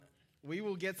We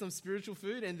will get some spiritual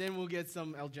food and then we'll get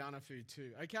some Aljana food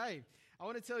too. Okay, I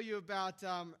want to tell you about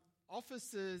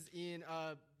officers in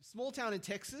a small town in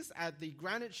Texas at the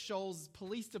Granite Shoals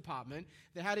Police Department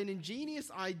that had an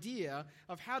ingenious idea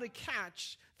of how to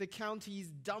catch the county's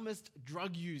dumbest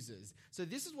drug users. So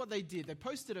this is what they did. They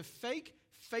posted a fake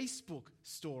Facebook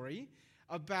story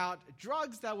about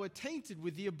drugs that were tainted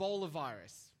with the Ebola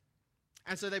virus.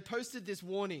 And so they posted this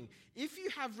warning: if you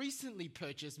have recently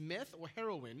purchased meth or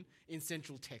heroin in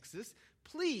Central Texas,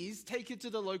 please take it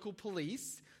to the local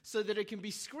police so that it can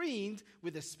be screened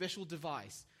with a special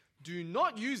device. Do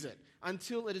not use it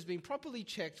until it has been properly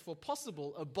checked for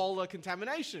possible Ebola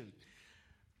contamination.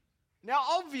 Now,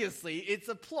 obviously, it's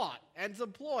a plot and it's a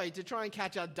ploy to try and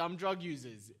catch out dumb drug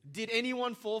users. Did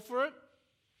anyone fall for it?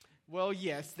 Well,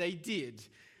 yes, they did.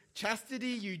 Chastity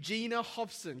Eugenia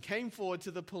Hobson came forward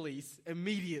to the police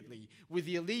immediately with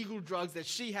the illegal drugs that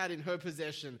she had in her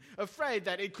possession, afraid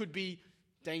that it could be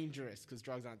dangerous, because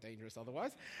drugs aren't dangerous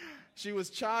otherwise. She was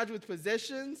charged with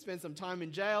possession, spent some time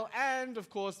in jail, and, of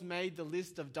course, made the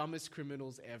list of dumbest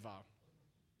criminals ever.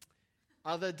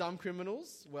 Other dumb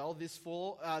criminals? Well, this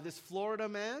Florida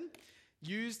man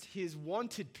used his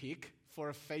wanted pic for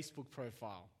a Facebook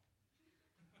profile.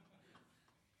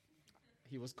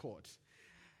 He was caught.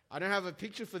 I don't have a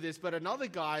picture for this, but another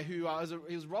guy who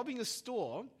he was robbing a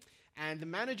store, and the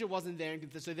manager wasn't there,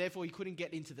 so therefore he couldn't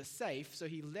get into the safe, so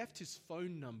he left his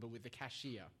phone number with the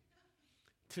cashier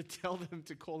to tell them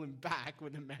to call him back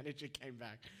when the manager came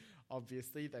back.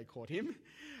 Obviously, they caught him.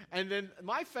 And then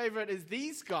my favorite is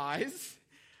these guys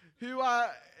who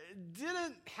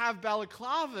didn't have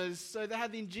balaclavas, so they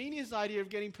had the ingenious idea of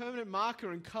getting permanent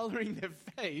marker and coloring their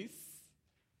face.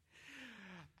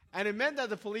 And it meant that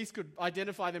the police could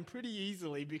identify them pretty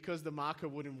easily because the marker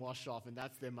wouldn't wash off, and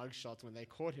that's their mugshots when they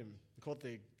caught him.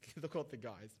 They caught the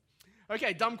guys.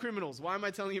 Okay, dumb criminals. Why am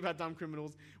I telling you about dumb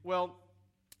criminals? Well,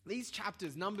 these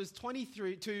chapters, Numbers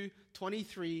 23 to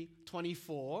 23,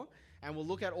 24, and we'll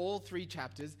look at all three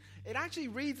chapters, it actually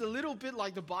reads a little bit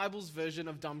like the Bible's version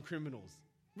of dumb criminals.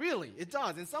 Really, it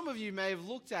does. And some of you may have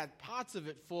looked at parts of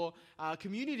it for our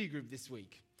community group this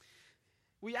week.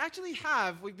 We've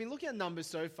been looking at Numbers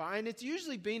so far, and it's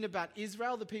usually been about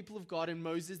Israel, the people of God, and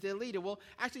Moses, their leader. Well,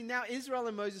 actually now Israel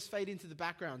and Moses fade into the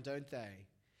background, don't they?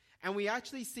 And we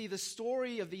actually see the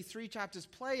story of these three chapters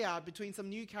play out between some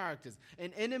new characters.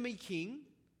 An enemy king,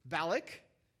 Balak,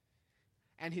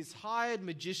 and his hired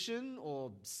magician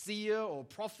or seer or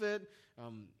prophet,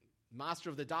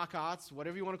 master of the dark arts,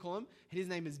 whatever you want to call him. His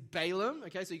name is Balaam.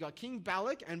 Okay, so you got King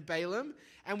Balak and Balaam,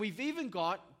 and we've even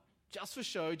got, just for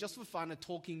show, just for fun, a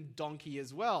talking donkey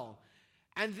as well.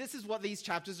 And this is what these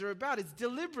chapters are about. It's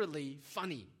deliberately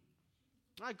funny.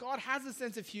 Right? God has a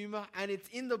sense of humor, and it's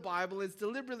in the Bible. It's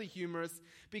deliberately humorous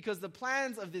because the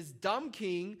plans of this dumb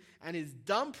king and his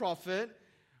dumb prophet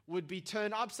would be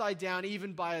turned upside down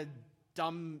even by a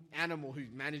dumb animal who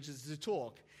manages to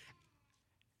talk.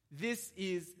 This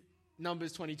is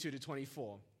Numbers 22 to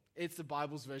 24. It's the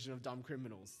Bible's version of dumb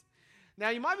criminals. Now,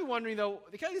 you might be wondering, though,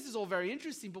 okay, this is all very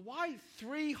interesting, but why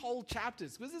 3 whole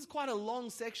chapters? Because this is quite a long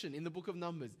section in the book of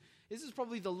Numbers. This is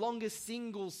probably the longest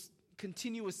single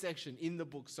continuous section in the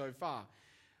book so far.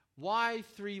 Why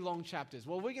 3 long chapters?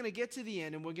 Well, we're going to get to the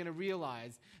end and we're going to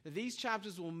realize that these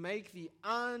chapters will make the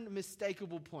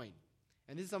unmistakable point,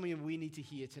 and this is something we need to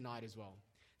hear tonight as well,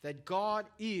 that God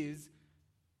is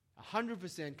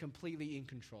 100% completely in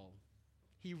control.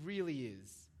 He really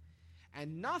is.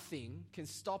 And nothing can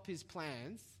stop his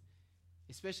plans,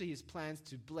 especially his plans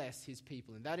to bless his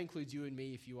people. And that includes you and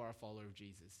me if you are a follower of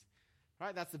Jesus.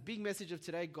 Right? That's the big message of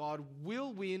today. God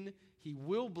will win, he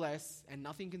will bless, and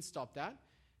nothing can stop that.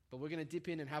 But we're going to dip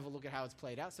in and have a look at how it's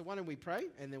played out. So why don't we pray,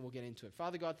 and then we'll get into it.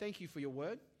 Father God, thank you for your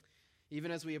word.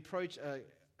 Even as we approach an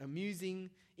amusing,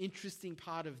 interesting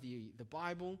part of the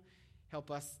Bible, help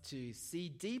us to see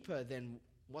deeper than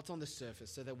what's on the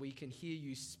surface so that we can hear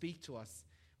you speak to us.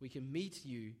 We can meet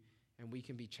you, and we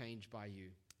can be changed by you.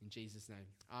 In Jesus' name.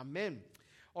 Amen.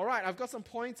 All right, I've got some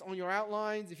points on your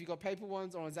outlines. If you've got paper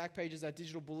ones or on Zach Page's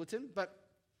digital bulletin. But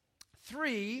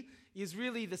 3 is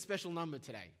really the special number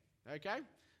today. Okay?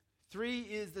 3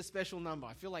 is the special number.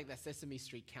 I feel like that Sesame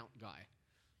Street count guy.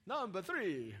 Number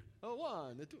 3. A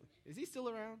 1, a 2. Is he still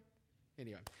around?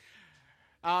 Anyway.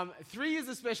 3 is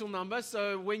a special number,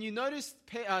 so when you notice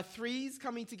 3s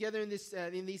coming together in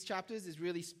these chapters is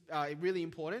really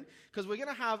important, because we're going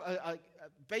to have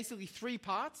basically 3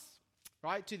 parts,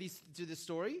 right, to this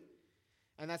story,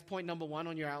 and that's point number 1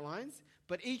 on your outlines.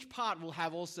 But each part will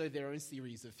have also their own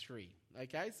series of 3.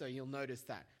 Okay, so you'll notice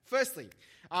that. Firstly,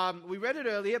 we read it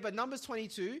earlier, but Numbers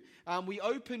 22, we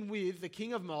open with the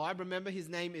king of Moab. Remember, his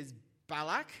name is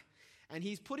Balak. And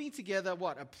he's putting together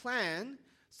a plan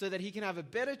so that he can have a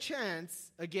better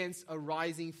chance against a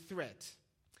rising threat.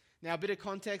 Now, a bit of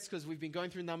context, because we've been going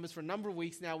through Numbers for a number of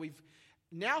weeks now. We've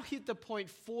now hit the point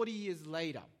 40 years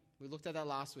later. We looked at that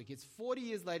last week. It's 40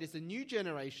 years later. It's a new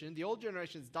generation. The old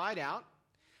generation's died out.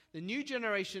 The new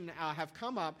generation have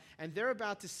come up, and they're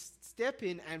about to step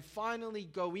in and finally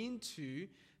go into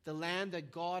the land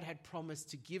that God had promised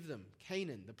to give them,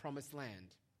 Canaan, the promised land.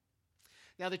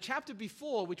 Now, the chapter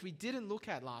before, which we didn't look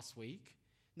at last week,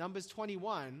 Numbers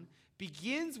 21,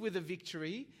 begins with a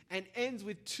victory and ends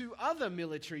with two other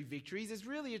military victories. It's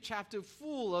really a chapter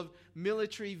full of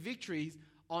military victories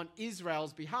on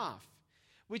Israel's behalf,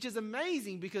 which is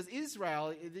amazing because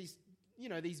Israel,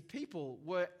 these people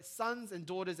were sons and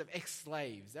daughters of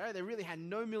ex-slaves. Right? They really had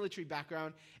no military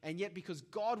background, and yet because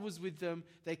God was with them,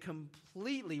 they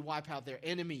completely wipe out their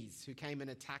enemies who came and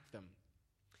attacked them.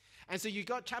 And so you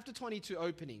got chapter 22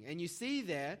 opening, and you see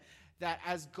there that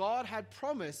as God had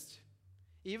promised,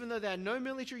 even though they had no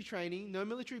military training, no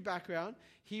military background,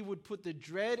 he would put the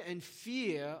dread and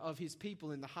fear of his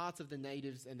people in the hearts of the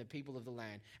natives and the people of the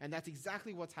land. And that's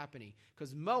exactly what's happening.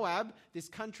 Because Moab, this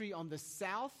country on the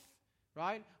south,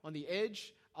 right, on the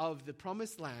edge of the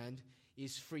promised land,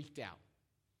 is freaked out.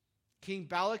 King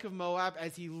Balak of Moab,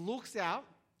 as he looks out,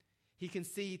 he can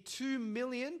see 2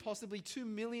 million, possibly 2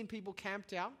 million people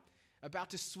camped out, about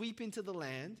to sweep into the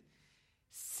land,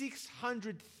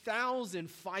 600,000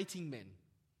 fighting men.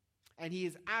 And he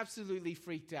is absolutely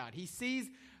freaked out. He sees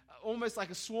almost like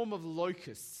a swarm of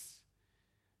locusts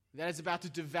that is about to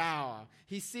devour.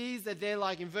 He sees that they're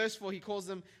like, in verse 4, he calls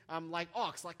them like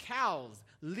ox, like cows,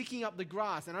 licking up the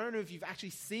grass. And I don't know if you've actually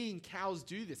seen cows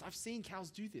do this. I've seen cows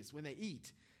do this when they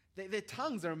eat. Their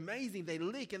tongues are amazing. They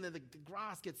lick and then the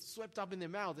grass gets swept up in their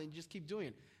mouths and just keep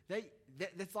doing it.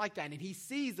 That's like that. And he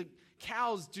sees the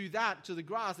cows do that to the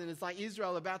grass, and it's like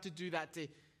Israel about to do that to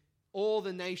all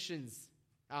the nations,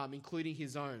 including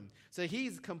his own. So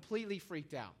he's completely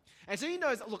freaked out. And so he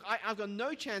knows, look, I've got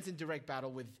no chance in direct battle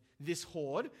with this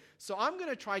horde, so I'm going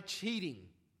to try cheating.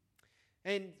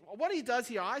 And what he does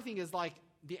here, I think, is like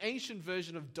the ancient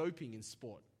version of doping in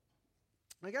sport.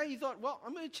 Okay, he thought, well,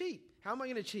 I'm going to cheat. How am I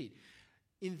going to cheat?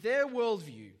 In their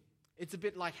worldview, it's a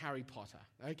bit like Harry Potter,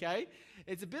 okay?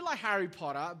 It's a bit like Harry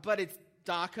Potter, but it's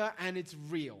darker and it's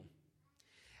real.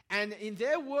 And in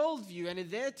their worldview and in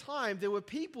their time, there were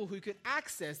people who could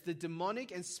access the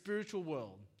demonic and spiritual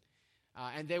world.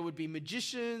 And there would be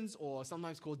magicians, or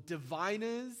sometimes called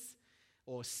diviners,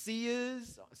 or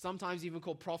seers, sometimes even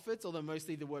called prophets, although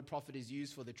mostly the word prophet is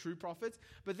used for the true prophets.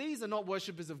 But these are not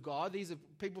worshippers of God. These are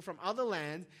people from other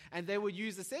lands, and they would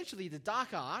use essentially the dark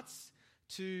arts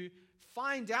to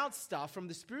find out stuff from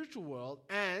the spiritual world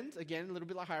and, again, a little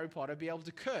bit like Harry Potter, be able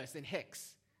to curse and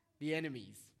hex the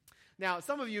enemies. Now,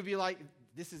 some of you will be like,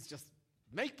 this is just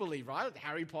make-believe, right?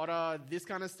 Harry Potter, this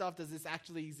kind of stuff, does this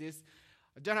actually exist?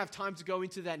 I don't have time to go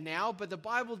into that now, but the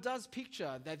Bible does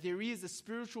picture that there is a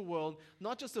spiritual world,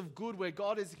 not just of good where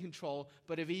God is in control,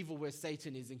 but of evil where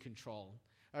Satan is in control.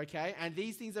 Okay? And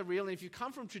these things are real, and if you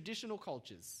come from traditional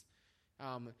cultures,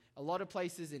 a lot of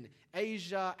places in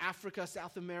Asia, Africa,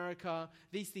 South America,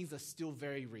 these things are still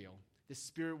very real. The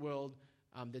spirit world,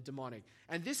 the demonic.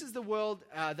 And this is the world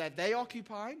that they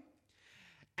occupy.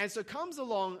 And so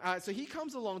he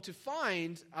comes along to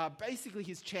find basically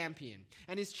his champion.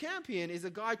 And his champion is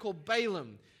a guy called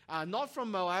Balaam, not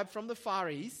from Moab, from the Far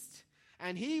East.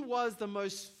 And he was the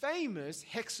most famous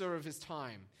hexer of his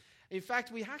time. In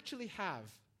fact, we actually have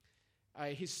a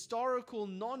historical,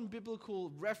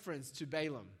 non-biblical reference to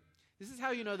Balaam. This is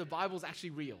how you know the Bible's actually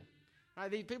real.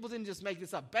 Right? People didn't just make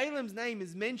this up. Balaam's name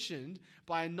is mentioned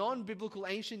by a non-biblical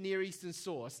ancient Near Eastern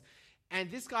source, and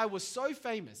this guy was so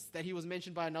famous that he was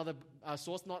mentioned by another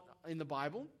source, not in the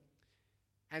Bible.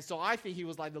 And so I think he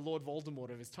was like the Lord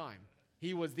Voldemort of his time.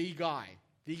 He was the guy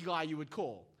you would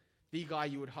call, the guy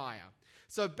you would hire.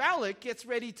 So Balak gets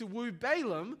ready to woo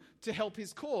Balaam to help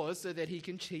his cause so that he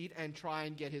can cheat and try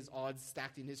and get his odds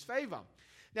stacked in his favor.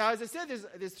 Now, as I said,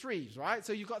 there's three, right?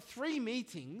 So you've got 3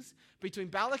 meetings between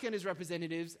Balak and his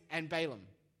representatives and Balaam.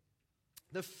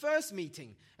 The first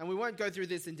meeting, and we won't go through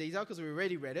this in detail because we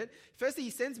already read it. Firstly, he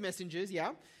sends messengers,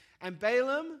 and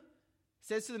Balaam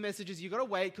says to the messengers, you've got to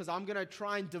wait because I'm going to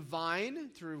try and divine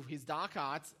through his dark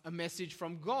arts a message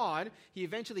from God. He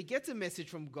eventually gets a message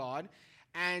from God,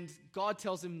 and God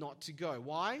tells him not to go.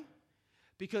 Why?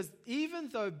 Because even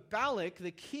though Balak,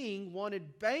 the king,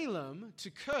 wanted Balaam to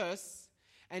curse,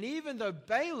 and even though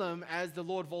Balaam, as the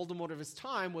Lord Voldemort of his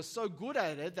time, was so good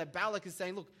at it that Balak is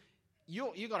saying, look,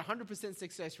 you got 100%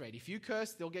 success rate. If you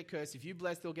curse, they'll get cursed. If you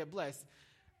bless, they'll get blessed.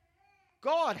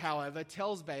 God, however,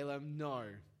 tells Balaam, no,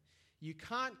 you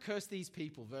can't curse these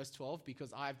people, verse 12,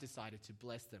 because I've decided to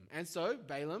bless them. And so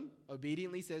Balaam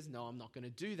obediently says, no, I'm not going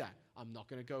to do that. I'm not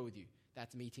going to go with you.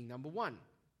 That's meeting number 1.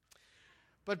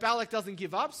 But Balak doesn't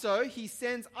give up, so he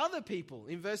sends other people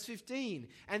in verse 15.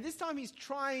 And this time he's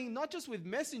trying not just with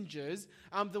messengers.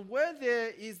 The word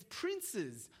there is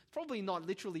princes. Probably not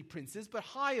literally princes, but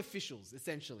high officials,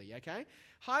 essentially, okay?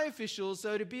 High officials,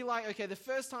 so to be like, okay, the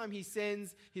first time he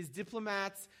sends his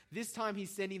diplomats, this time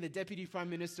he's sending the deputy prime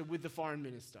minister with the foreign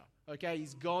minister, okay?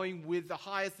 He's going with the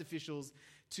highest officials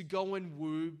to go and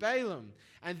woo Balaam.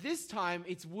 And this time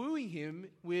it's wooing him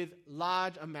with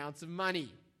large amounts of money.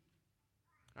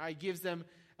 He gives them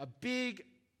a big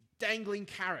dangling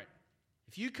carrot.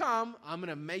 If you come, I'm going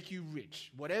to make you rich.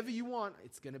 Whatever you want,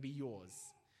 it's going to be yours.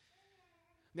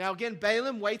 Now again,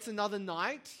 Balaam waits another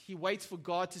night. He waits for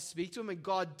God to speak to him, and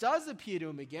God does appear to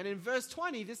him again. In verse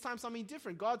 20, this time something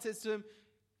different. God says to him,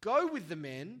 go with the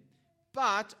men,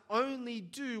 but only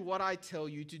do what I tell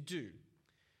you to do.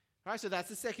 All right, so that's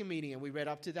the second meeting, and we read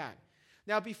up to that.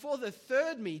 Now, before the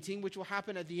third meeting, which will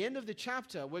happen at the end of the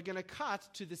chapter, we're going to cut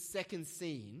to the second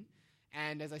scene.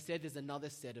 And as I said, there's another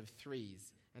set of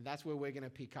 3s. And that's where we're going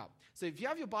to pick up. So if you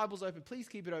have your Bibles open, please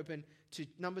keep it open to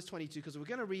Numbers 22, because we're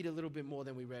going to read a little bit more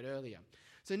than we read earlier.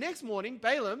 So next morning,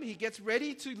 Balaam, he gets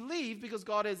ready to leave because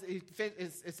God has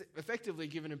effectively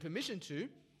given him permission to.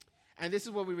 And this is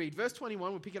what we read. Verse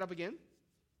 21, we'll pick it up again.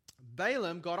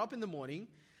 Balaam got up in the morning,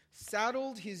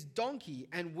 saddled his donkey,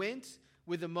 and went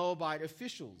with the Moabite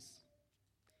officials.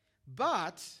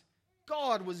 But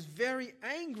God was very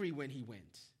angry when he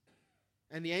went.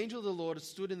 And the angel of the Lord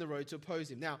stood in the road to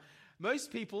oppose him. Now,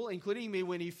 most people, including me,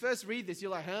 when you first read this, you're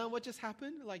like, what just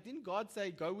happened? Like, didn't God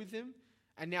say go with him?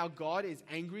 And now God is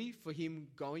angry for him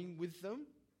going with them?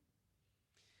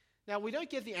 Now, we don't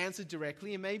get the answer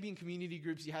directly, and maybe in community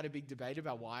groups you had a big debate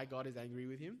about why God is angry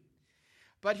with him.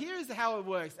 But here's how it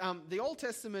works. The Old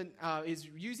Testament is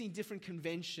using different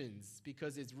conventions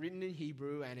because it's written in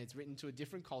Hebrew and it's written to a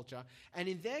different culture. And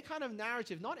in their kind of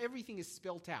narrative, not everything is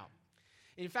spelt out.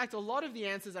 In fact, a lot of the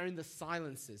answers are in the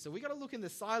silences. So we've got to look in the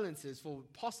silences for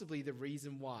possibly the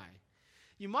reason why.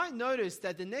 You might notice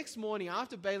that the next morning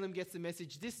after Balaam gets the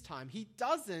message this time, he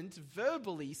doesn't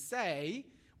verbally say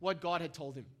what God had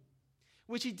told him,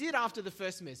 which he did after the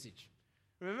first message.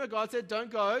 Remember, God said, don't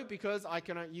go because I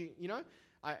cannot,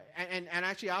 and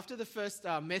actually after the first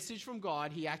message from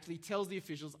God, he actually tells the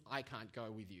officials, I can't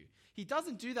go with you. He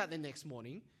doesn't do that the next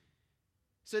morning.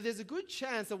 So there's a good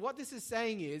chance that what this is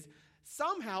saying is,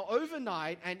 somehow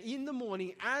overnight and in the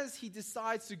morning, as he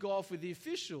decides to go off with the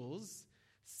officials,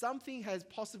 something has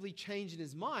possibly changed in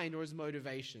his mind or his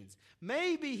motivations.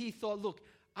 Maybe he thought, look,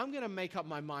 I'm going to make up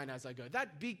my mind as I go.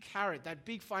 That big carrot, that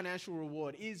big financial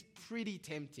reward is pretty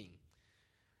tempting.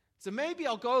 So maybe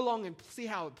I'll go along and see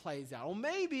how it plays out. Or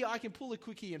maybe I can pull a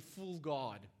quickie and fool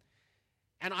God.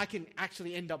 And I can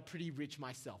actually end up pretty rich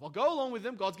myself. I'll go along with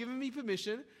them. God's given me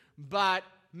permission. But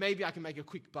maybe I can make a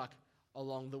quick buck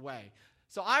along the way.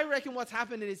 So I reckon what's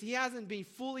happened is he hasn't been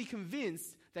fully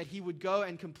convinced that he would go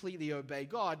and completely obey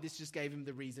God. This just gave him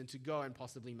the reason to go and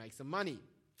possibly make some money.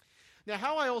 Now,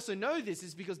 how I also know this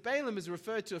is because Balaam is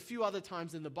referred to a few other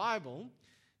times in the Bible,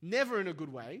 never in a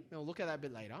good way. And we'll look at that a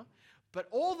bit later. But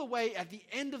all the way at the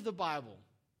end of the Bible,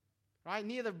 right,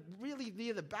 really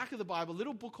near the back of the Bible, a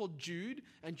little book called Jude.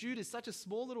 And Jude is such a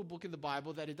small little book in the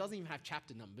Bible that it doesn't even have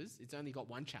chapter numbers. It's only got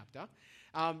one chapter.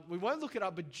 We won't look it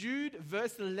up, but Jude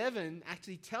verse 11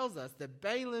 actually tells us that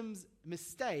Balaam's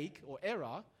mistake or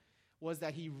error was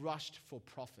that he rushed for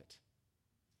profit.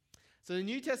 So the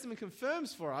New Testament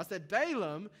confirms for us that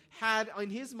Balaam had in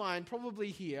his mind probably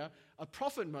here a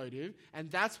profit motive,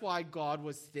 and that's why God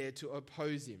was there to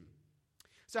oppose him.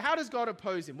 So how does God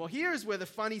oppose him? Well, here is where the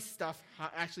funny stuff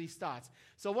actually starts.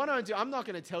 So what I'm not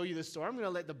going to tell you the story. I'm going to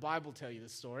let the Bible tell you the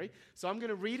story. So I'm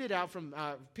going to read it out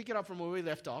pick it up from where we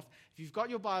left off. If you've got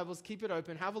your Bibles, keep it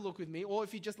open, have a look with me. Or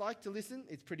if you just like to listen,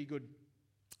 it's pretty good.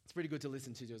 It's pretty good to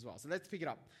listen to as well. So let's pick it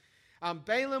up.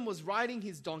 Balaam was riding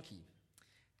his donkey,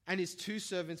 and his 2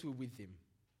 servants were with him.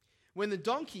 When the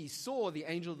donkey saw the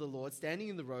angel of the Lord standing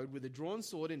in the road with a drawn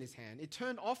sword in his hand, it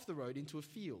turned off the road into a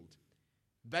field.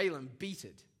 Balaam beat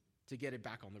it to get it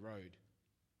back on the road.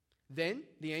 Then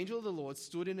the angel of the Lord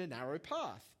stood in a narrow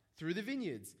path through the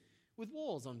vineyards with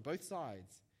walls on both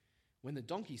sides. When the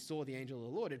donkey saw the angel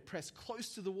of the Lord, it pressed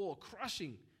close to the wall,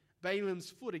 crushing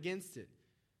Balaam's foot against it.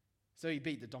 So he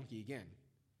beat the donkey again.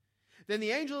 Then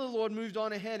the angel of the Lord moved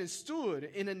on ahead and stood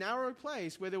in a narrow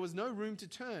place where there was no room to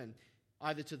turn,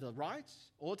 either to the right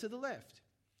or to the left.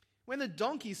 When the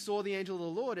donkey saw the angel of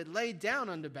the Lord, it lay down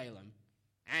under Balaam,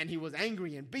 and he was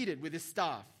angry and beat it with his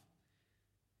staff.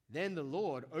 Then the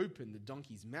Lord opened the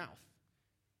donkey's mouth,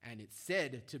 And it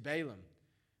said to Balaam,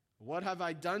 "What have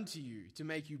I done to you to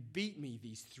make you beat me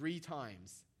these 3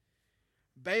 times?"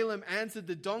 Balaam answered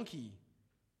the donkey,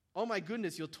 "Oh my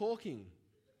goodness, you're talking."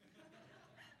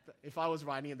 If I was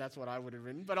writing it, that's what I would have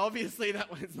written. But obviously that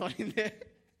one's not in there.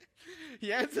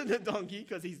 He answered the donkey,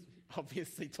 because he's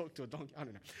obviously talked to a donkey. I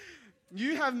don't know.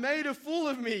 "You have made a fool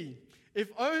of me.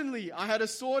 If only I had a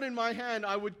sword in my hand,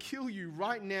 I would kill you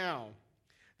right now."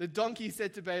 The donkey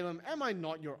said to Balaam, "Am I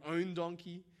not your own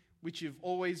donkey, which you've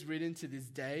always ridden to this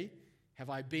day? Have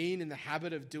I been in the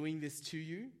habit of doing this to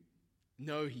you?"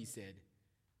 "No," he said.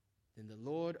 Then the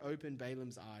Lord opened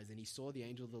Balaam's eyes, and he saw the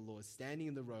angel of the Lord standing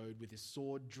in the road with his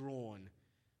sword drawn.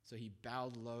 So he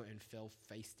bowed low and fell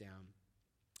face down.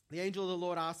 The angel of the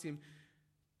Lord asked him,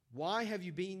 "Why have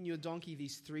you beaten your donkey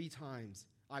these 3 times?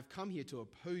 I've come here to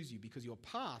oppose you because your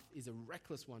path is a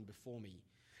reckless one before me.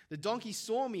 The donkey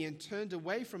saw me and turned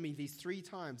away from me these 3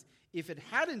 times. If it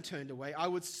hadn't turned away, I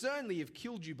would certainly have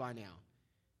killed you by now,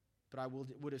 but I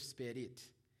would have spared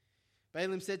it."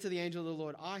 Balaam said to the angel of the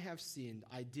Lord, "I have sinned.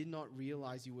 I did not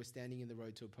realize you were standing in the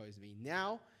road to oppose me.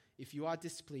 Now, if you are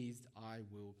displeased, I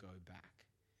will go back."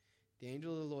 The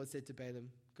angel of the Lord said to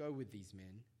Balaam, "Go with these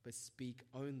men, but speak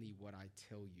only what I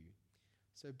tell you."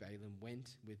 So Balaam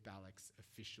went with Balak's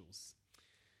officials.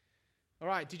 All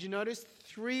right, did you notice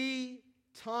 3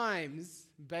 times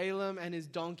Balaam and his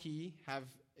donkey have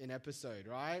an episode,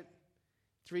 right?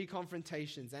 3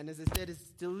 confrontations. And as I said,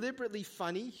 it's deliberately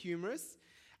funny, humorous.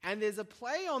 And there's a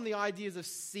play on the ideas of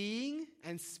seeing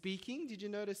and speaking. Did you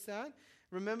notice that?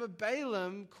 Remember,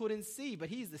 Balaam couldn't see, but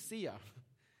he's the seer.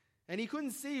 And he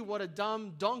couldn't see what a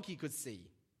dumb donkey could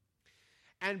see.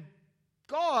 And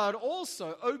God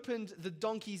also opened the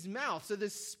donkey's mouth. So the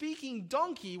speaking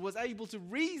donkey was able to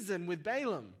reason with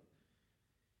Balaam,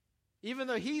 even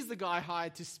though he's the guy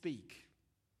hired to speak.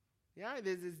 Yeah,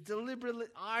 there's this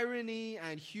deliberate irony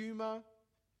and humor.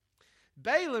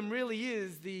 Balaam really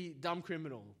is the dumb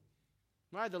criminal,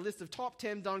 right? The list of top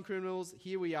 10 dumb criminals,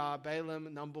 here we are,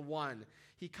 Balaam number 1.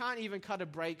 He can't even cut a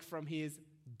break from his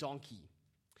donkey.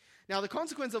 Now, the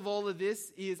consequence of all of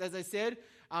this is, as I said,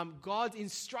 God's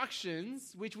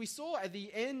instructions, which we saw at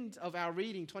the end of our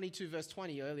reading, 22 verse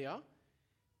 20 earlier.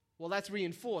 Well, that's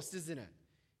reinforced, isn't it?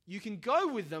 You can go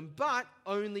with them, but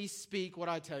only speak what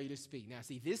I tell you to speak. Now,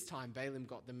 see, this time Balaam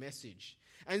got the message.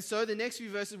 And so the next few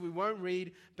verses we won't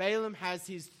read. Balaam has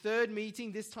his 3rd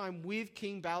meeting, this time with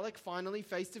King Balak, finally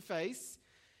face to face.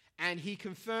 And he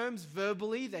confirms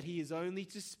verbally that he is only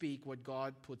to speak what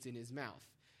God puts in his mouth.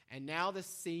 And now the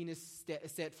scene is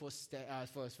set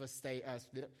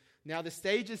now the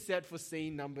stage is set for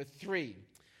scene number 3.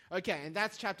 Okay, and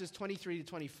that's chapters 23 to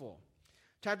 24.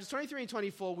 Chapters 23 and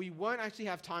 24, we won't actually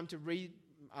have time to read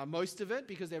most of it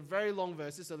because they're very long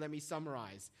verses, so let me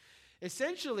summarize.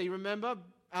 Essentially, remember,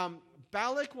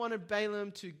 Balak wanted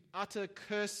Balaam to utter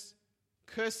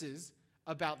curses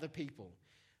about the people.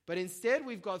 But instead,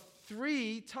 we've got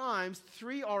 3 times,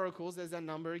 3 oracles, there's that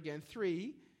number again,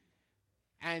 3,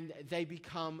 and they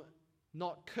become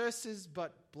not curses,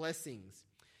 but blessings.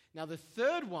 Now, the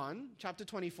 3rd one, chapter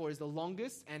 24, is the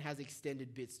longest and has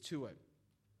extended bits to it.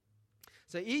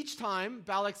 So each time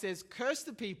Balak says, curse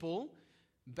the people,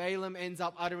 Balaam ends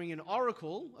up uttering an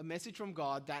oracle, a message from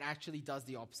God that actually does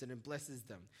the opposite and blesses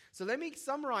them. So let me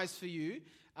summarize for you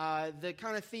the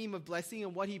kind of theme of blessing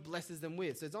and what he blesses them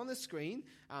with. So it's on the screen,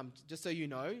 just so you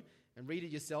know, and read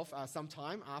it yourself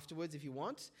sometime afterwards if you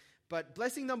want. But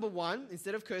blessing number 1,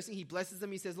 instead of cursing, he blesses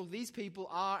them. He says, look, these people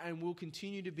are and will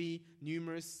continue to be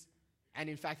numerous, and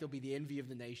in fact, they'll be the envy of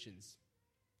the nations.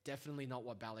 Definitely not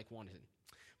what Balak wanted.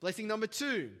 Blessing number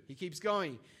 2, he keeps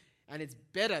going. And it's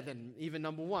better than even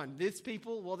number 1. These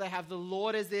people, well, they have the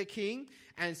Lord as their king,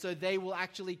 and so they will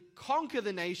actually conquer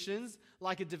the nations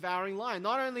like a devouring lion.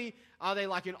 Not only are they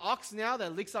like an ox now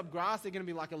that licks up grass, they're going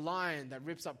to be like a lion that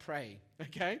rips up prey,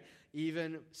 okay?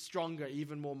 Even stronger,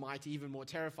 even more mighty, even more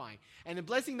terrifying. And the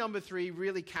blessing number 3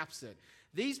 really caps it.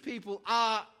 These people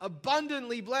are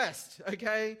abundantly blessed,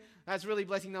 okay? That's really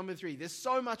blessing number 3. There's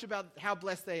so much about how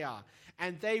blessed they are.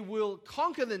 And they will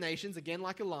conquer the nations, again,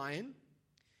 like a lion.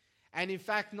 And in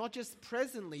fact, not just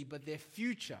presently, but their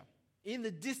future, in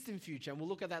the distant future, and we'll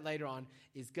look at that later on,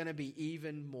 is going to be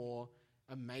even more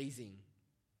amazing.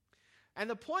 And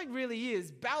the point really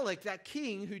is, Balak, that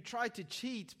king who tried to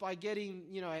cheat by getting,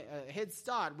 a head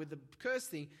start with the curse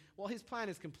thing, well, his plan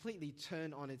is completely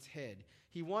turned on its head.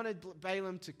 He wanted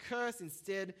Balaam to curse.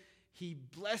 Instead, he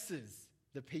blesses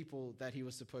the people that he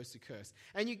was supposed to curse.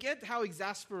 And you get how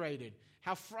exasperated,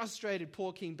 how frustrated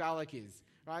poor King Balak is.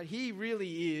 Right? He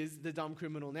really is the dumb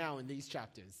criminal now in these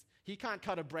chapters. He can't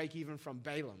cut a break even from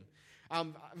Balaam.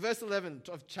 Verse 11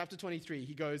 of chapter 23,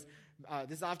 he goes,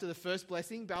 This is after the first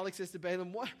blessing. Balak says to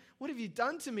Balaam, what have you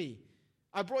done to me?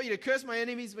 I brought you to curse my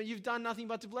enemies, but you've done nothing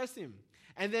but to bless him.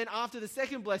 And then after the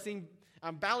second blessing,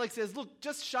 Balak says, look,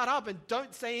 just shut up and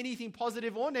don't say anything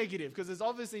positive or negative because it's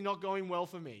obviously not going well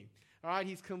for me. All right,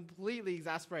 he's completely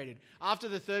exasperated. After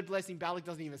the third blessing, Balak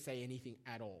doesn't even say anything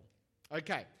at all.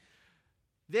 Okay,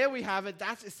 there we have it.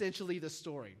 That's essentially the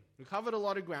story. We covered a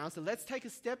lot of ground, so let's take a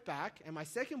step back. And my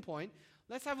second point,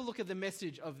 let's have a look at the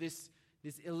message of this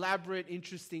elaborate,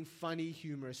 interesting, funny,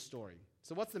 humorous story.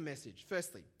 So what's the message?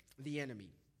 Firstly, the enemy.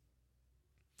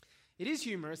 It is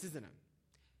humorous, isn't it?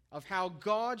 Of how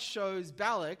God shows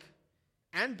Balak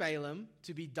and Balaam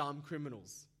to be dumb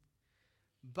criminals.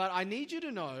 But I need you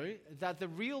to know that the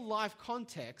real life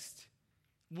context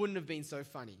wouldn't have been so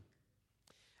funny.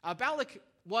 Balak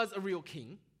was a real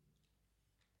king,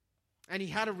 and he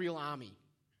had a real army.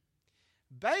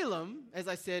 Balaam, as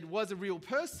I said, was a real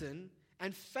person,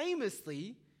 and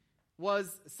famously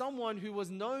was someone who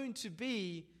was known to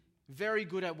be very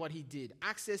good at what he did,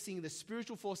 accessing the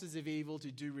spiritual forces of evil to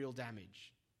do real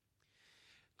damage.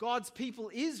 God's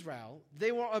people, Israel,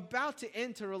 they were about to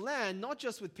enter a land, not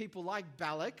just with people like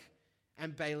Balak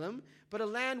and Balaam, but a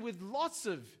land with lots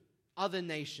of other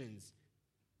nations,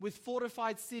 with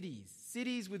fortified cities,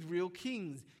 cities with real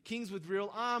kings, kings with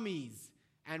real armies,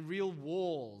 and real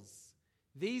walls.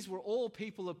 These were all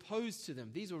people opposed to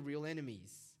them. These were real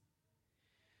enemies.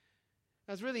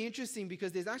 That's really interesting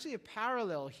because there's actually a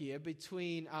parallel here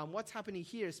between what's happening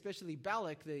here, especially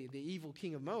Balak, the evil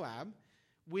king of Moab,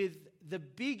 with the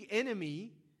big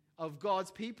enemy of God's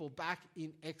people back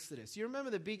in Exodus. You remember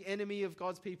the big enemy of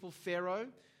God's people, Pharaoh?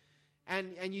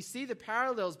 And you see the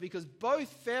parallels because both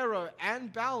Pharaoh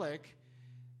and Balak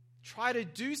try to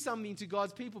do something to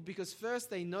God's people because first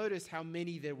they noticed how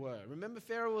many there were. Remember,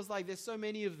 Pharaoh was like, there's so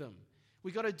many of them.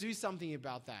 We've got to do something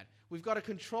about that. We've got to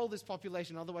control this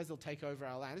population, otherwise they'll take over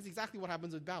our land. That's exactly what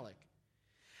happens with Balak.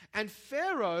 And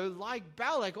Pharaoh, like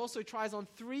Balak, also tries on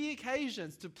 3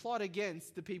 occasions to plot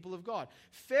against the people of God.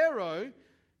 Pharaoh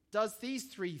does these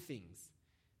 3 things.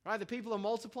 Right? The people are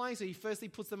multiplying, so he firstly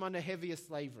puts them under heavier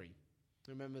slavery.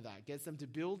 Remember that. Gets them to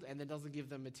build and then doesn't give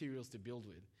them materials to build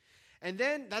with. And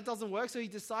then that doesn't work, so he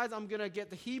decides, I'm going to get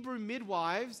the Hebrew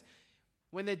midwives,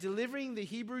 when they're delivering the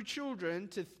Hebrew children,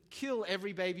 to kill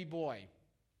every baby boy.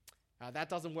 That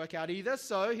doesn't work out either.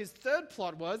 So his third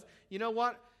plot was, you know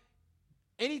what?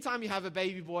 Anytime you have a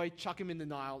baby boy, chuck him in the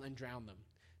Nile and drown them.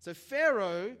 So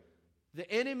Pharaoh,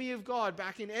 the enemy of God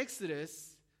back in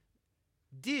Exodus,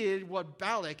 did what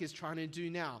Balak is trying to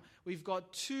do now. We've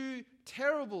got 2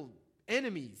 terrible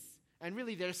enemies, and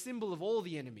really they're a symbol of all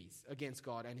the enemies against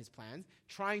God and his plans,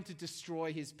 trying to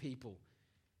destroy his people.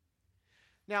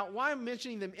 Now, why I'm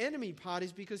mentioning the enemy part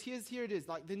is because here it is,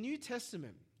 like the New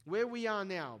Testament, where we are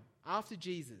now, after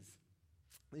Jesus,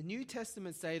 the New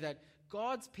Testament say that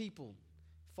God's people,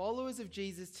 followers of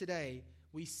Jesus today,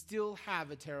 we still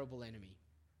have a terrible enemy.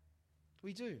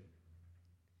 We do.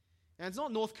 And it's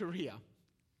not North Korea.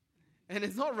 And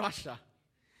it's not Russia.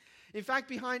 In fact,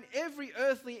 behind every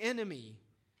earthly enemy,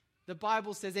 the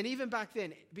Bible says, and even back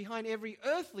then, behind every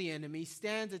earthly enemy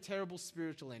stands a terrible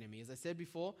spiritual enemy. As I said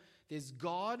before, there's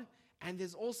God and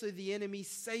there's also the enemy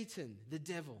Satan, the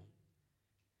devil.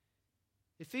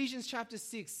 Ephesians chapter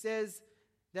 6 says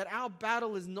that our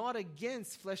battle is not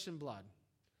against flesh and blood,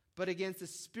 but against the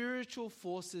spiritual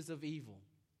forces of evil.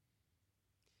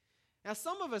 Now,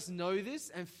 some of us know this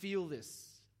and feel this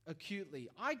acutely.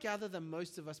 I gather that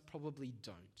most of us probably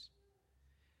don't.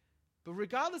 But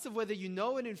regardless of whether you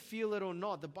know it and feel it or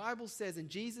not, the Bible says and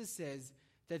Jesus says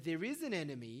that there is an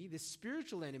enemy, this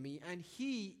spiritual enemy, and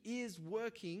he is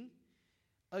working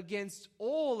against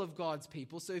all of God's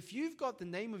people. So if you've got the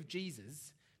name of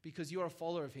Jesus because you're a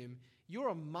follower of him, you're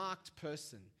a marked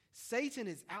person. Satan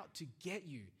is out to get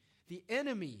you. The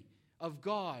enemy of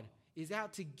God is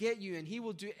out to get you, and he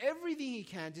will do everything he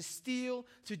can to steal,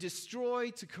 to destroy,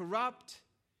 to corrupt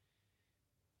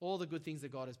all the good things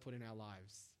that God has put in our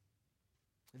lives.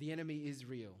 The enemy is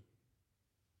real.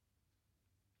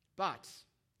 But,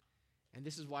 and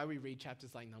this is why we read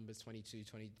chapters like Numbers 22,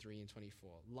 23, and 24.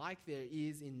 Like there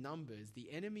is in Numbers, the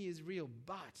enemy is real,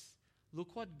 but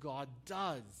look what God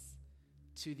does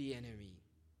to the enemy.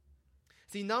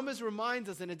 See, Numbers reminds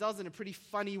us, and it does in a pretty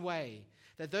funny way,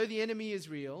 that though the enemy is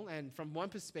real, and from one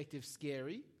perspective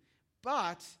scary,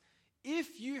 but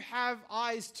if you have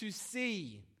eyes to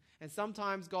see, and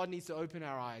sometimes God needs to open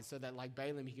our eyes so that like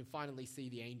Balaam, he can finally see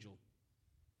the angel.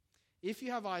 If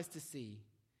you have eyes to see,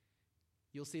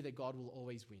 you'll see that God will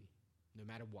always win, no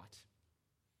matter what.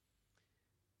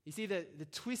 You see the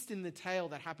twist in the tale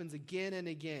that happens again and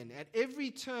again. At every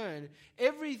turn,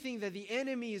 everything that the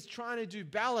enemy is trying to do,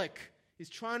 Balak is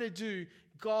trying to do,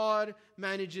 God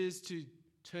manages to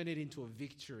turn it into a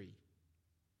victory.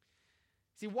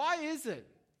 See, why is it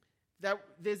that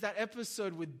there's that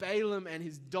episode with Balaam and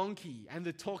his donkey and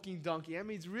the talking donkey? I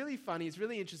mean, it's really funny, it's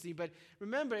really interesting, but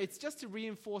remember, it's just to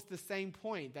reinforce the same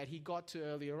point that he got to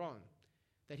earlier on,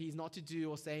 that he's not to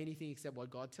do or say anything except what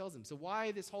God tells him. So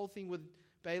why this whole thing with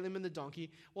Balaam and the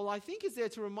donkey? Well, I think it's there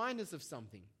to remind us of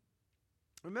something.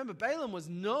 Remember, Balaam was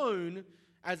known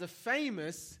as a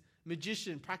famous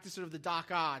magician, practicer of the dark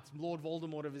arts, Lord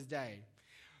Voldemort of his day.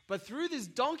 But through this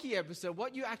donkey episode,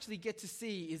 what you actually get to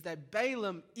see is that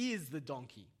Balaam is the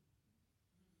donkey.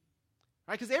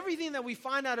 Right? Because everything that we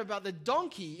find out about the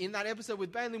donkey in that episode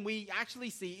with Balaam, we actually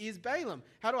see is Balaam.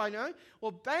 How do I know?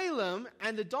 Well, Balaam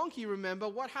and the donkey, remember,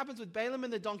 what happens with Balaam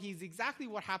and the donkey is exactly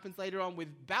what happens later on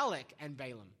with Balak and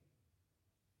Balaam.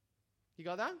 You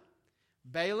got that?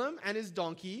 Balaam and his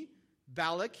donkey,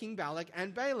 Balak, King Balak,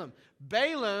 and Balaam.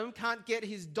 Balaam can't get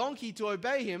his donkey to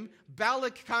obey him.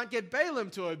 Balak can't get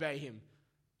Balaam to obey him.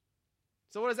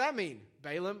 So what does that mean?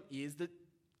 Balaam is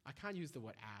I can't use the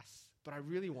word ass, but I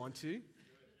really want to.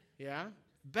 Yeah?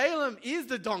 Balaam is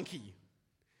the donkey.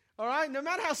 All right? No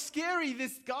matter how scary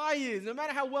this guy is, no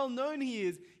matter how well known he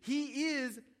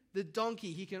is the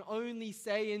donkey. He can only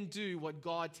say and do what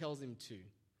God tells him to.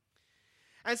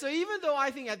 And so even though I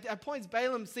think at points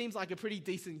Balaam seems like a pretty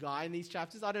decent guy in these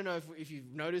chapters, I don't know if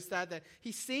you've noticed that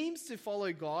he seems to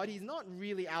follow God. He's not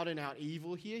really out and out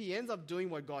evil here. He ends up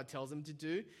doing what God tells him to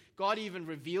do. God even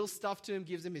reveals stuff to him,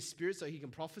 gives him his spirit so he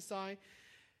can prophesy.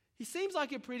 He seems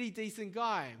like a pretty decent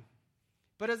guy.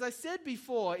 But as I said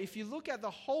before, if you look at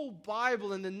the whole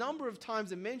Bible and the number of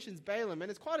times it mentions Balaam, and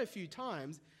it's quite a few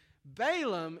times,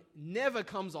 Balaam never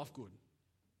comes off good.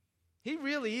 He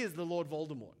really is the Lord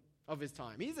Voldemort of his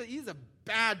time. He's a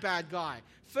bad guy.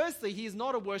 Firstly, he is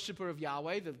not a worshiper of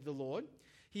Yahweh, the Lord.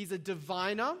 He's a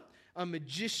diviner, a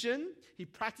magician. He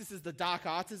practices the dark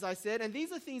arts, as I said, and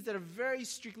these are things that are very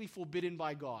strictly forbidden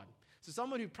by God. So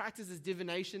someone who practices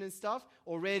divination and stuff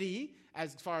already,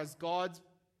 as far as God's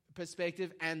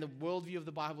perspective and the worldview of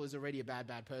the Bible, is already a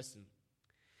bad person.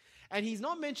 And he's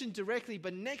not mentioned directly,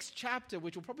 but next chapter,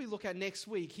 which we'll probably look at next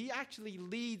week, he actually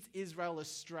leads Israel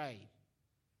astray.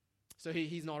 So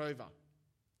he's not over.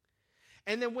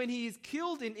 And then when he is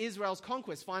killed in Israel's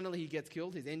conquest, finally he gets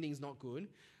killed, his ending's not good.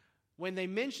 When they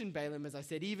mention Balaam, as I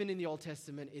said, even in the Old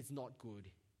Testament, it's not good.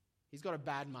 He's got a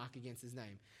bad mark against his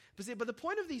name. But the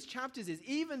point of these chapters is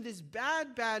even this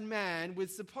bad man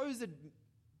with supposed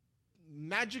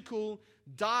magical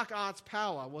dark arts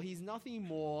power, well, he's nothing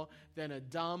more than a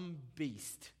dumb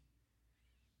beast.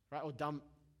 Right? Or dumb,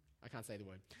 I can't say the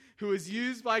word. Who is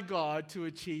used by God to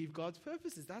achieve God's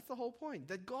purposes. That's the whole point.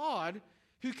 That God,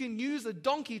 who can use a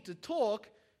donkey to talk,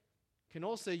 can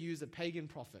also use a pagan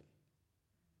prophet.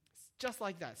 It's just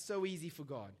like that. So easy for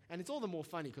God. And it's all the more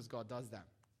funny because God does that.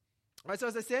 Right, so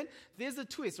as I said, there's a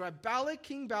twist, right? Balak,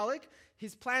 King Balak,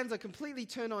 his plans are completely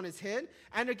turned on his head.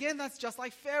 And again, that's just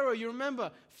like Pharaoh. You remember,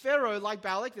 Pharaoh, like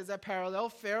Balak, there's that parallel.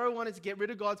 Pharaoh wanted to get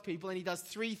rid of God's people, and he does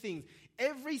three things.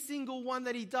 Every single one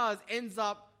that he does ends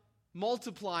up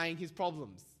multiplying his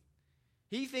problems.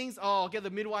 He thinks, I'll get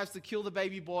the midwives to kill the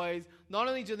baby boys. Not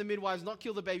only do the midwives not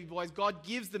kill the baby boys, God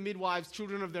gives the midwives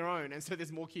children of their own, and so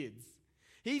there's more kids.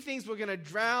 He thinks we're going to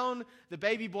drown the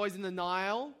baby boys in the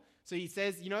Nile. So he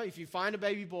says, if you find a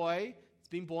baby boy, it's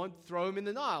been born, throw him in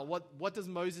the Nile. What does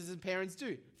Moses' parents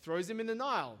do? Throws him in the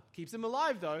Nile. Keeps him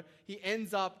alive, though.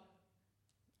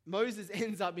 Moses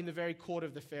ends up in the very court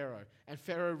of the Pharaoh. And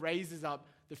Pharaoh raises up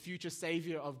the future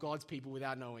savior of God's people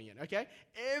without knowing it. Okay?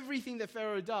 Everything that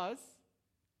Pharaoh does,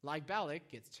 like Balak,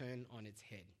 gets turned on its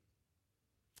head.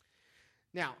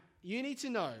 Now, you need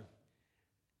to know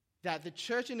that the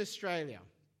church in Australia,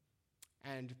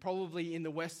 and probably in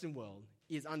the Western world,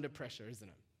 is under pressure, isn't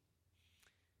it?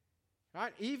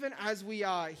 Right? Even as we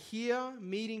are here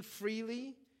meeting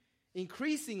freely,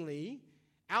 increasingly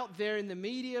out there in the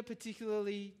media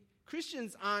particularly,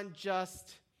 Christians aren't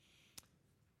just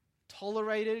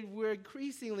tolerated, we're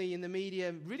increasingly in the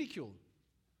media ridiculed.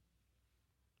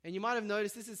 And you might have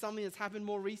noticed this is something that's happened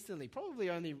more recently, probably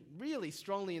only really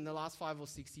strongly in the last 5 or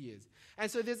 6 years.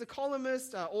 And so there's a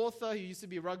columnist, author who used to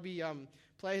be a rugby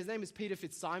player. His name is Peter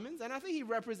Fitzsimons, and I think he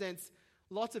represents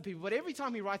lots of people, but every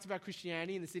time he writes about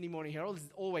Christianity in the Sydney Morning Herald, it's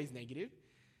always negative.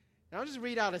 And I'll just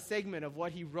read out a segment of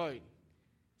what he wrote.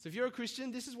 So if you're a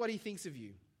Christian, this is what he thinks of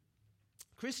you.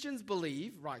 Christians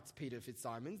believe, writes Peter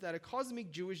Fitzsimons, that a cosmic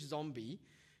Jewish zombie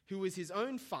who is his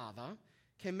own father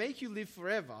can make you live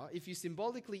forever if you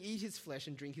symbolically eat his flesh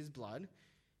and drink his blood.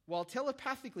 while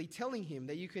telepathically telling him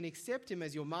that you can accept him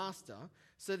as your master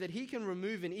so that he can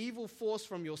remove an evil force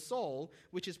from your soul,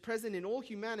 which is present in all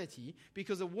humanity,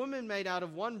 because a woman made out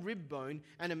of one rib bone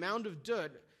and a mound of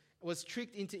dirt was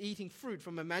tricked into eating fruit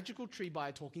from a magical tree by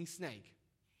a talking snake.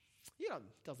 He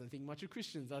doesn't think much of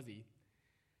Christians, does he?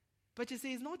 But you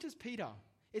see, it's not just Peter.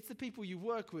 It's the people you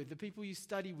work with, the people you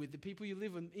study with, the people you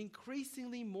live with,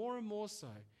 increasingly more and more so.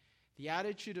 The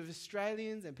attitude of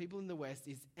Australians and people in the West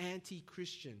is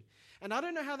anti-Christian. And I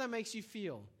don't know how that makes you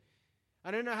feel.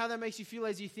 I don't know how that makes you feel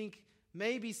as you think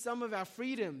maybe some of our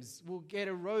freedoms will get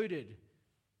eroded.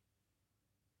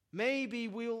 Maybe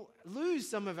we'll lose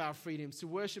some of our freedoms to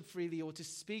worship freely or to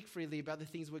speak freely about the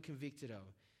things we're convicted of.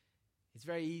 It's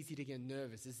very easy to get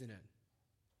nervous, isn't it?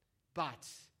 But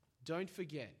don't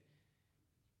forget,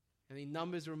 and the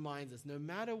Numbers reminds us, no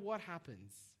matter what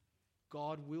happens,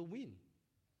 God will win.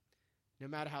 No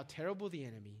matter how terrible the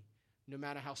enemy, no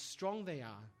matter how strong they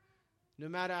are, no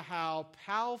matter how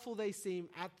powerful they seem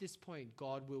at this point,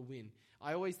 God will win.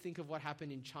 I always think of what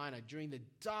happened in China during the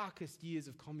darkest years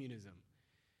of communism.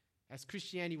 As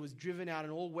Christianity was driven out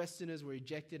and all Westerners were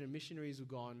ejected and missionaries were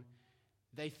gone,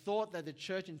 they thought that the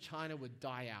church in China would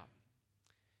die out.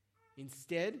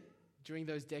 Instead, during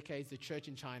those decades, the church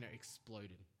in China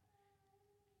exploded.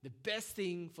 The best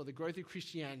thing for the growth of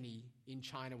Christianity in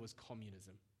China was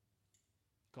communism.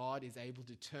 God is able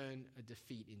to turn a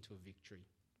defeat into a victory.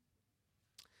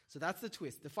 So that's the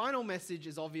twist. The final message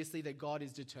is obviously that God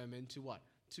is determined to what?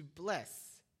 To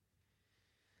bless.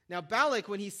 Now Balak,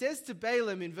 when he says to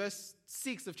Balaam in verse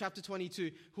 6 of chapter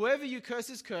 22, whoever you curse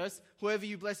is cursed, whoever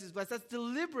you bless is blessed, that's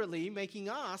deliberately making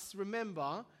us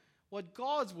remember what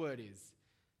God's word is.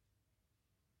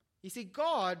 You see,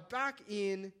 God, back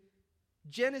in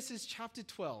Genesis chapter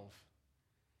 12,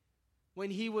 when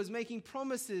he was making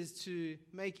promises to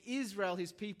make Israel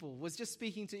his people, was just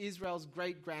speaking to Israel's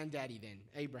great-granddaddy then,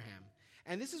 Abraham.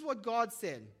 And this is what God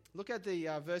said. Look at the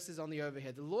verses on the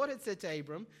overhead. The Lord had said to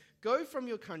Abram, go from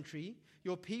your country,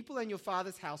 your people and your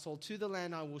father's household to the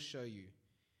land I will show you.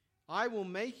 I will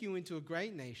make you into a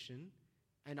great nation,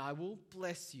 and I will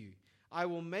bless you. I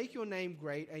will make your name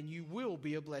great, and you will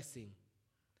be a blessing.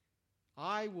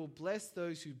 I will bless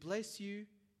those who bless you,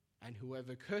 and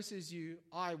whoever curses you,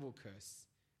 I will curse,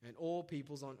 and all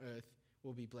peoples on earth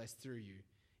will be blessed through you.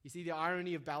 You see the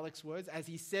irony of Balak's words? As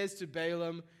he says to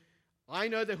Balaam, I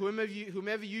know that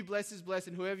whomever you bless is blessed,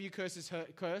 and whoever you curse is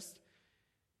cursed.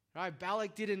 Right?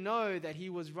 Balak didn't know that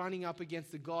he was running up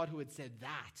against the God who had said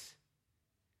that.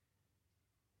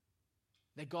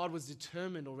 That God was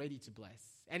determined already to bless.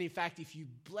 And in fact, if you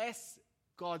bless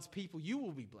God's people, you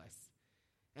will be blessed.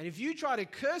 And if you try to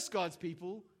curse God's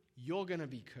people, you're going to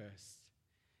be cursed.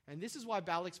 And this is why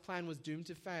Balak's plan was doomed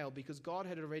to fail, because God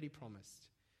had already promised.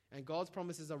 And God's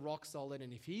promises are rock solid.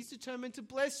 And if he's determined to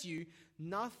bless you,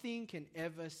 nothing can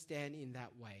ever stand in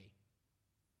that way.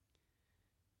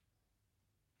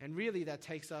 And really, that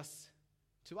takes us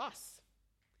to us.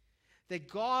 That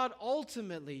God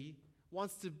ultimately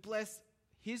wants to bless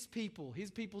his people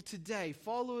today,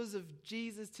 followers of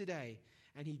Jesus today.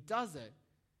 And he does it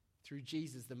through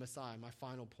Jesus, the Messiah, my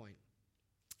final point.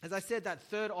 As I said, that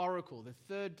third oracle, the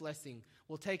third blessing,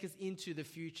 will take us into the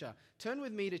future. Turn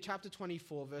with me to chapter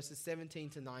 24, verses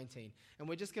 17 to 19. And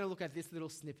we're just going to look at this little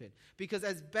snippet. Because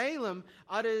as Balaam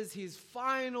utters his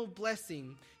final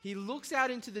blessing, he looks out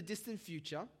into the distant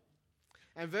future.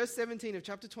 And verse 17 of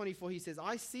chapter 24, he says,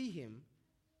 I see him,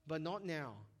 but not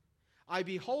now. I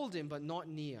behold him, but not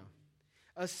near.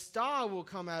 A star will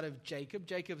come out of Jacob.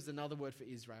 Jacob is another word for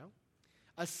Israel.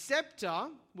 A scepter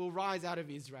will rise out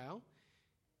of Israel.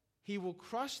 He will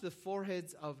crush the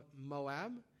foreheads of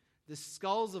Moab, the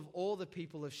skulls of all the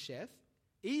people of Sheth.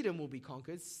 Edom will be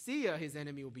conquered. Seir, his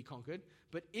enemy, will be conquered.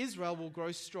 But Israel will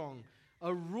grow strong.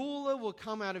 A ruler will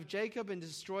come out of Jacob and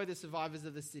destroy the survivors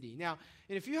of the city. Now,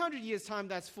 in a few hundred years' time,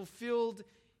 that's fulfilled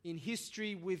in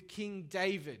history with King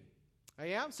David. Oh,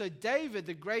 yeah? So David,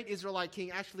 the great Israelite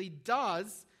king, actually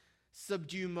does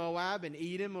subdue Moab and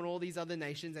Edom and all these other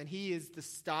nations, and he is the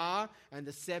star and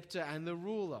the scepter and the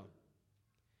ruler.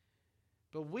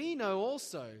 But we know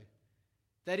also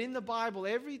that in the Bible,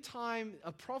 every time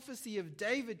a prophecy of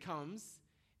David comes,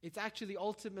 it's actually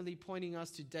ultimately pointing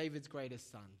us to David's greatest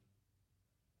son,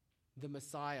 the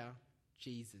Messiah,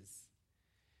 Jesus.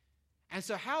 And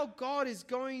so how God is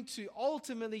going to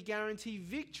ultimately guarantee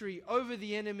victory over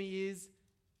the enemy is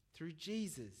through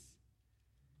Jesus.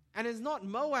 And it's not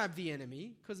Moab the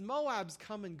enemy, because Moab's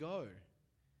come and go.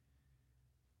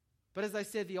 But as I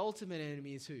said, the ultimate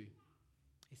enemy is who?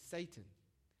 It's Satan.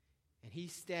 And he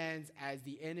stands as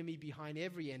the enemy behind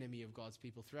every enemy of God's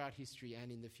people throughout history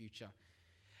and in the future.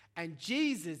 And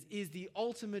Jesus is the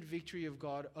ultimate victory of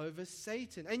God over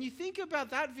Satan. And you think about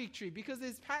that victory because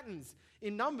there's patterns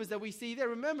in Numbers that we see there.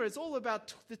 Remember, it's all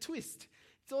about the twist.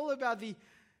 It's all about the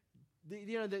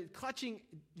clutching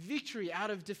victory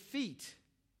out of defeat.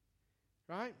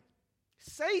 Right?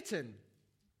 Satan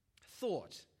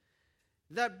thought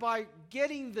that by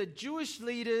getting the Jewish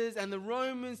leaders and the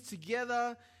Romans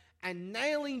together and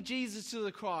nailing Jesus to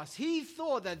the cross, he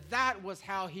thought that that was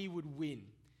how he would win.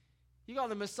 You got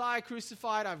the Messiah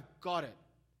crucified, I've got it.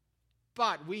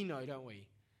 But we know, don't we?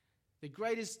 The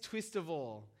greatest twist of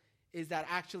all is that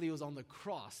actually it was on the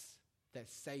cross that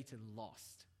Satan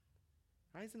lost.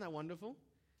 Right? Isn't that wonderful?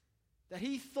 That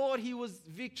he thought he was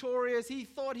victorious. He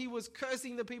thought he was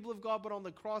cursing the people of God. But on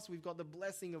the cross, we've got the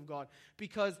blessing of God.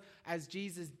 Because as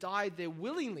Jesus died there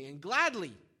willingly and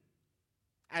gladly,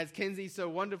 as Kenzie so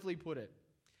wonderfully put it,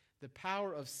 the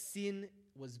power of sin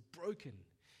was broken.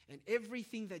 And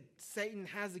everything that Satan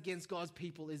has against God's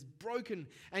people is broken.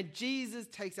 And Jesus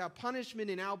takes our punishment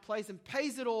in our place and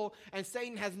pays it all. And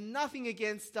Satan has nothing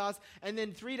against us. And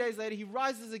then 3 days later, he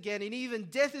rises again. And even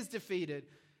death is defeated.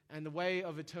 And the way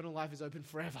of eternal life is open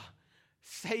forever.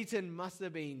 Satan must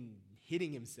have been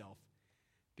hitting himself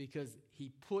because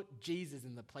he put Jesus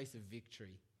in the place of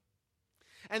victory.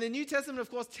 And the New Testament,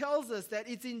 of course, tells us that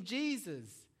it's in Jesus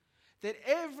that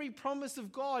every promise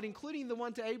of God, including the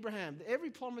one to Abraham, every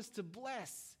promise to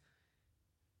bless,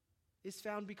 is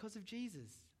found because of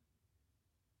Jesus.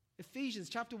 Ephesians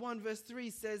chapter 1 verse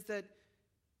 3 says that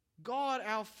God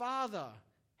our Father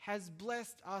has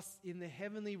blessed us in the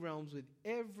heavenly realms with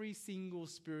every single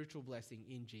spiritual blessing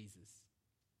in Jesus.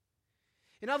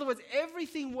 In other words,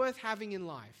 everything worth having in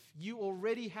life, you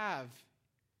already have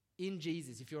in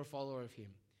Jesus if you're a follower of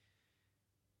him.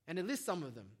 And it lists some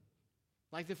of them.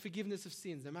 Like the forgiveness of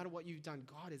sins. No matter what you've done,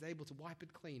 God is able to wipe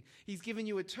it clean. He's given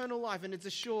you eternal life and it's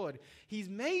assured. He's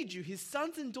made you his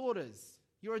sons and daughters.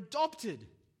 You're adopted.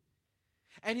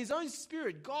 And his own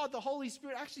Spirit, God the Holy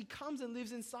Spirit, actually comes and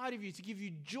lives inside of you to give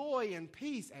you joy and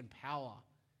peace and power.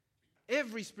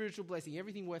 Every spiritual blessing,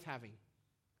 everything worth having,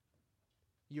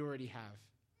 you already have.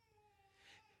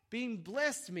 Being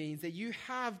blessed means that you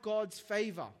have God's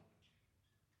favor.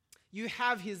 You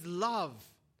have his love.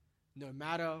 No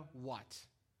matter what.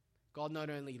 God not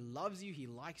only loves you, he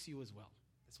likes you as well.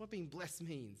 That's what being blessed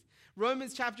means.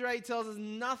 Romans chapter 8 tells us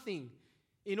nothing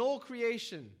in all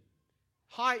creation,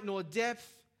 height nor depth,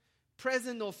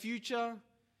 present nor future,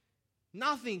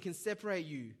 nothing can separate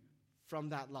you from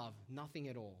that love. Nothing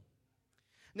at all.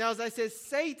 Now, as I said,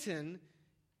 Satan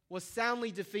was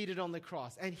soundly defeated on the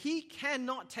cross, and he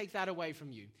cannot take that away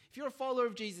from you. If you're a follower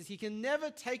of Jesus, he can never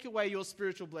take away your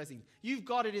spiritual blessing. You've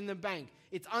got it in the bank.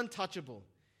 It's untouchable.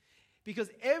 Because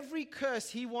every curse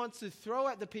he wants to throw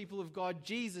at the people of God,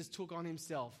 Jesus took on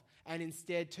himself and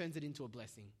instead turns it into a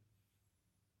blessing.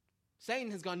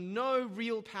 Satan has got no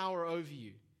real power over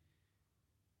you.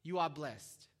 You are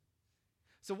blessed.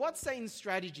 So what's Satan's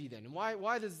strategy then?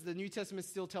 Why does the New Testament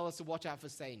still tell us to watch out for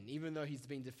Satan, even though he's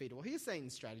been defeated? Well, here's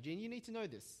Satan's strategy, and you need to know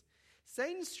this.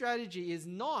 Satan's strategy is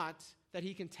not that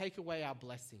he can take away our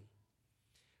blessing.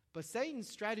 But Satan's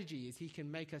strategy is he can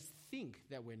make us think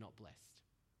that we're not blessed.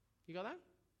 You got that?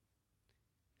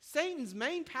 Satan's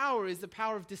main power is the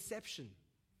power of deception.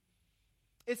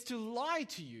 It's to lie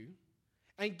to you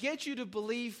and get you to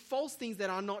believe false things that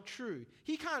are not true.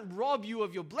 He can't rob you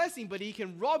of your blessing, but he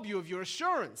can rob you of your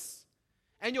assurance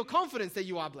and your confidence that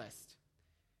you are blessed.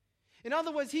 In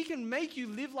other words, he can make you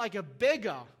live like a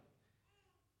beggar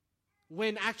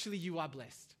when actually you are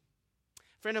blessed.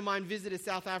 A friend of mine visited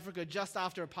South Africa just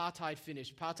after apartheid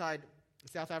finished. Apartheid,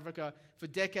 South Africa, for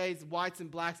decades, whites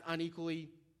and blacks unequally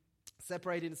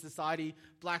separated in society.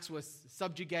 Blacks were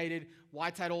subjugated.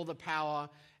 Whites had all the power.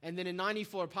 And then in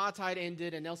 1994, apartheid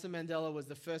ended and Nelson Mandela was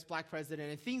the first black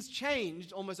president. And things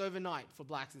changed almost overnight for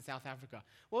blacks in South Africa.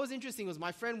 What was interesting was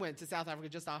my friend went to South Africa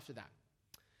just after that.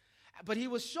 But he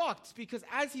was shocked because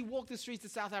as he walked the streets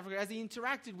of South Africa, as he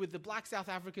interacted with the black South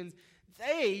Africans,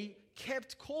 they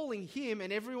kept calling him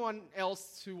and everyone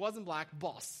else who wasn't black,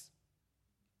 boss.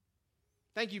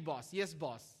 Thank you, boss. Yes,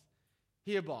 boss.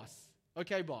 Here, boss.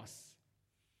 Okay, boss.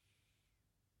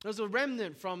 There was a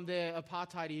remnant from their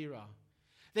apartheid era.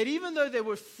 That even though they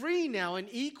were free now and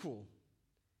equal,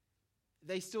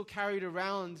 they still carried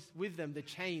around with them the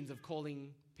chains of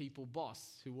calling people boss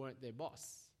who weren't their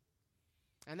boss.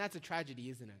 And that's a tragedy,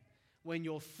 isn't it? When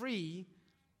you're free,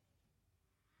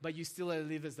 but you still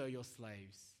live as though you're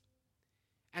slaves.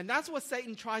 And that's what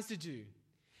Satan tries to do.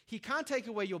 He can't take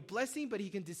away your blessing, but he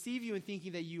can deceive you in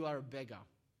thinking that you are a beggar.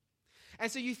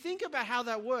 And so you think about how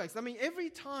that works. I mean, every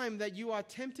time that you are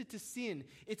tempted to sin,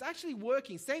 it's actually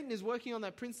working. Satan is working on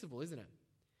that principle, isn't it?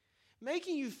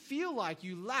 making you feel like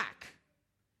you lack,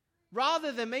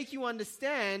 rather than make you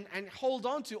understand and hold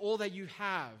on to all that you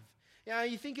have.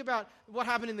 You think about what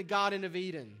happened in the Garden of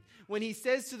Eden, when he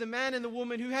says to the man and the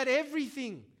woman who had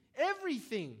everything,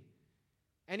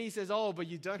 and he says, oh, but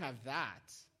you don't have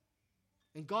that.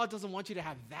 And God doesn't want you to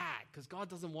have that, because God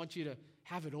doesn't want you to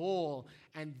have it all.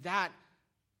 And that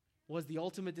was the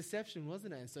ultimate deception,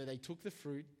 wasn't it? And so they took the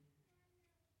fruit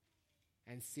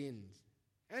and sinned.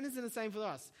 And isn't it the same for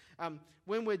us?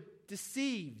 When we're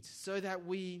deceived so that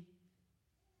we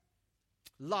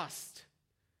lust,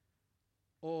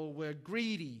 or we're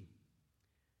greedy,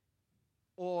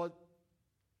 or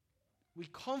we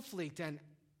conflict and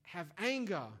have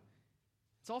anger,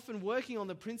 it's often working on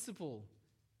the principle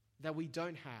that we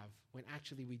don't have when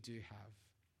actually we do have.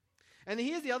 And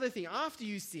here's the other thing. After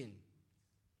you sin,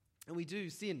 and we do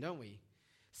sin, don't we?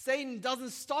 Satan doesn't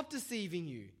stop deceiving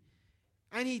you.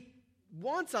 And he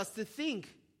wants us to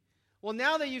think, well,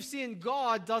 now that you've sinned,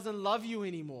 God doesn't love you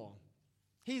anymore.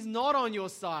 He's not on your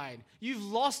side. You've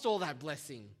lost all that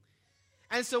blessing.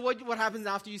 And so what happens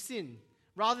after you sin?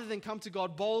 Rather than come to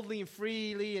God boldly and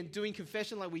freely and doing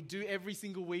confession like we do every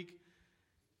single week,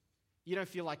 you don't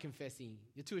feel like confessing.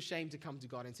 You're too ashamed to come to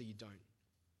God, and so you don't.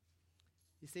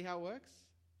 You see how it works?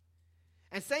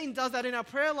 And Satan does that in our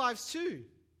prayer lives too.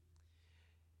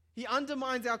 He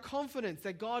undermines our confidence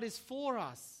that God is for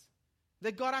us,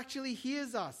 that God actually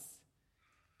hears us.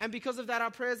 And because of that,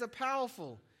 our prayers are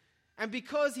powerful. And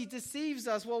because he deceives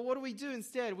us, well, what do we do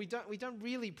instead? We don't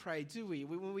really pray, do we?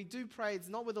 When we do pray, it's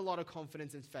not with a lot of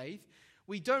confidence and faith.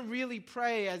 We don't really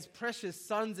pray as precious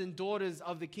sons and daughters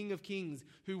of the King of Kings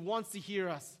who wants to hear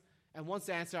us and wants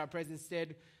to answer our prayers.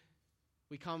 Instead,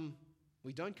 we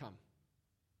don't come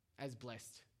as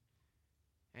blessed.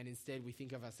 And instead, we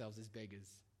think of ourselves as beggars.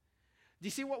 Do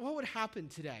you see what would happen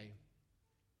today?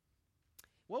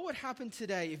 What would happen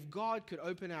today if God could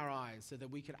open our eyes so that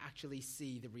we could actually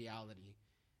see the reality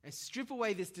and strip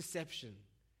away this deception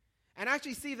and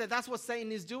actually see that that's what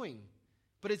Satan is doing?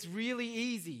 But it's really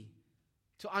easy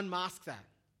to unmask that.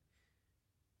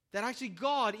 That actually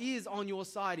God is on your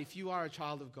side if you are a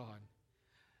child of God.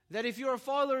 That if you're a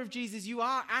follower of Jesus, you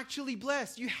are actually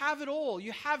blessed. You have it all.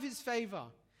 You have his favor.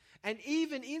 And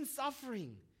even in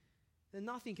suffering, then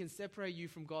nothing can separate you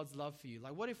from God's love for you.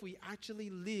 Like, what if we actually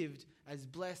lived as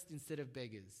blessed instead of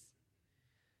beggars?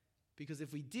 Because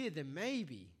if we did, then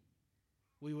maybe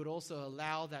we would also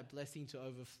allow that blessing to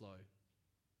overflow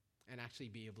and actually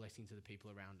be a blessing to the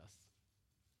people around us.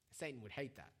 Satan would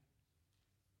hate that.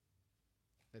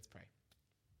 Let's pray.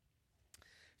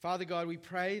 Father God, we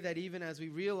pray that even as we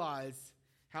realize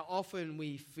how often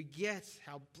we forget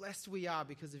how blessed we are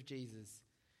because of Jesus,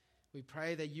 we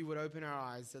pray that you would open our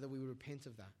eyes so that we would repent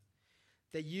of that.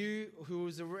 That you, who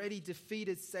has already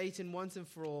defeated Satan once and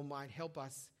for all, might help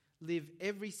us live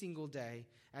every single day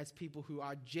as people who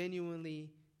are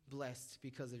genuinely blessed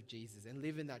because of Jesus and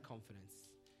live in that confidence.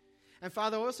 And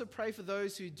Father, I also pray for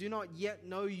those who do not yet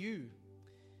know you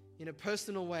in a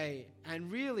personal way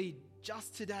and really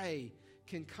just today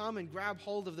can come and grab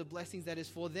hold of the blessings that is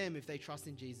for them if they trust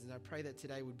in Jesus. And I pray that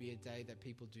today would be a day that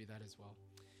people do that as well.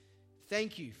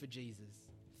 Thank you for Jesus.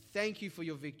 Thank you for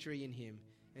your victory in him.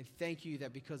 And thank you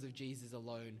that because of Jesus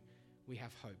alone, we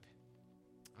have hope.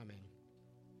 Amen.